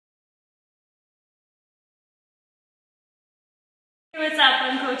What's up?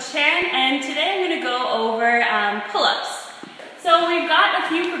 I'm Coach Taryn, and today I'm going to go over pull-ups. So we've got a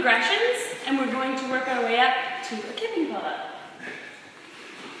few progressions, and we're going to work our way up to a kipping pull-up.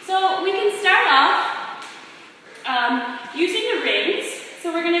 So we can start off using the rings.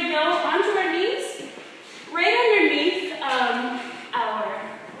 So we're going to go onto our knees, right underneath our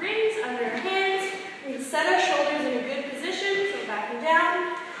rings, under our hands. We can set our shoulders in a good position, so back and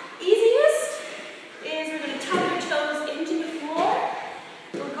down. Easiest is we're going to tuck our toes into the floor.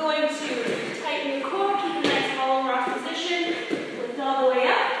 We're going to tighten the core, keep a nice hollow rock position, lift all the way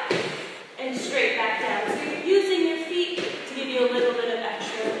up, and straight back down. So you're using your feet to give you a little bit of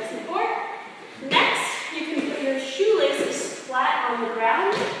extra support. Next, you can put your shoelaces flat on the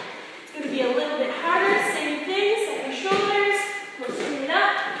ground. It's going to be a little bit harder. Same thing, set your shoulders, go straight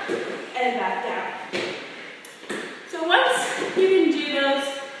up, and back down. So once you can do those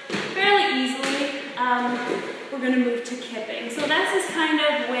fairly easily, we're going to move to kipping. So this is kind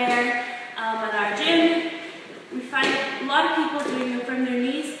of where at our gym we find a lot of people doing them from their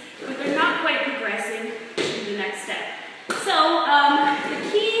knees, but they're not quite progressing to the next step. So the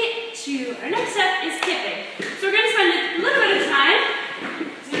key to our next step is kipping. So we're going to spend a little bit of time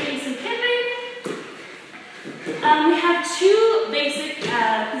doing some kipping. We have two basic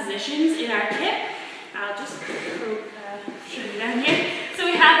positions in our kip. I'll just show you down here. So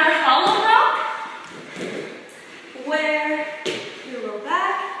we have our hollow rock, where you roll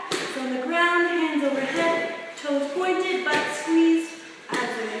back, so on the ground, hands overhead, toes pointed, butt squeezed,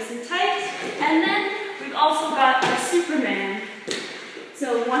 abs are nice and tight. And then we've also got our Superman.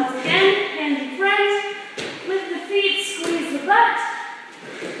 So once again, hands in front, lift the feet, squeeze the butt,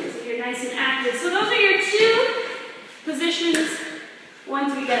 so you're nice and active. So those are your two positions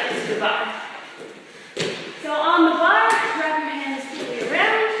once we get up to the bar. So on the bar, wrap your hands fully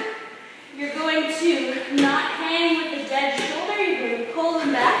around. You're going to not hang with the dead shoulder. You're going to pull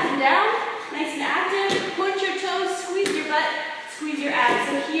them back and down, nice and active. Point your toes, squeeze your butt, squeeze your abs.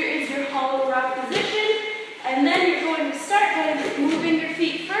 So here is your hollow rock position. And then you're going to start by moving your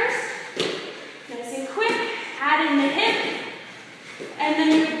feet first. Nice and quick. Add in the hip. And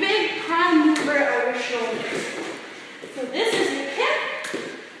then your big prime mover over shoulders. So this is your kip.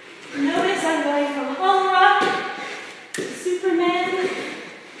 Notice I'm going from hollow rock to Superman.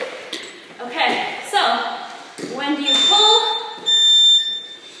 Okay, so when do you pull?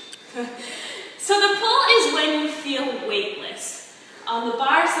 So the pull is when you feel weightless on the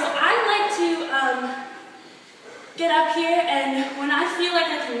bar. So I like to get up here, and when I feel like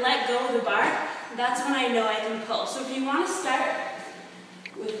I can let go of the bar, that's when I know I can pull. So if you want to start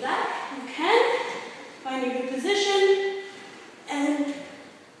with that, you can. Find a good position and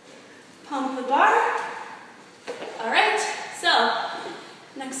pump the bar. All right, so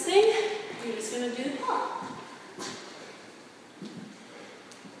next thing, you're just going to do the pull.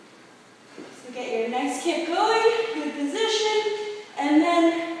 So get your nice kip going, good position.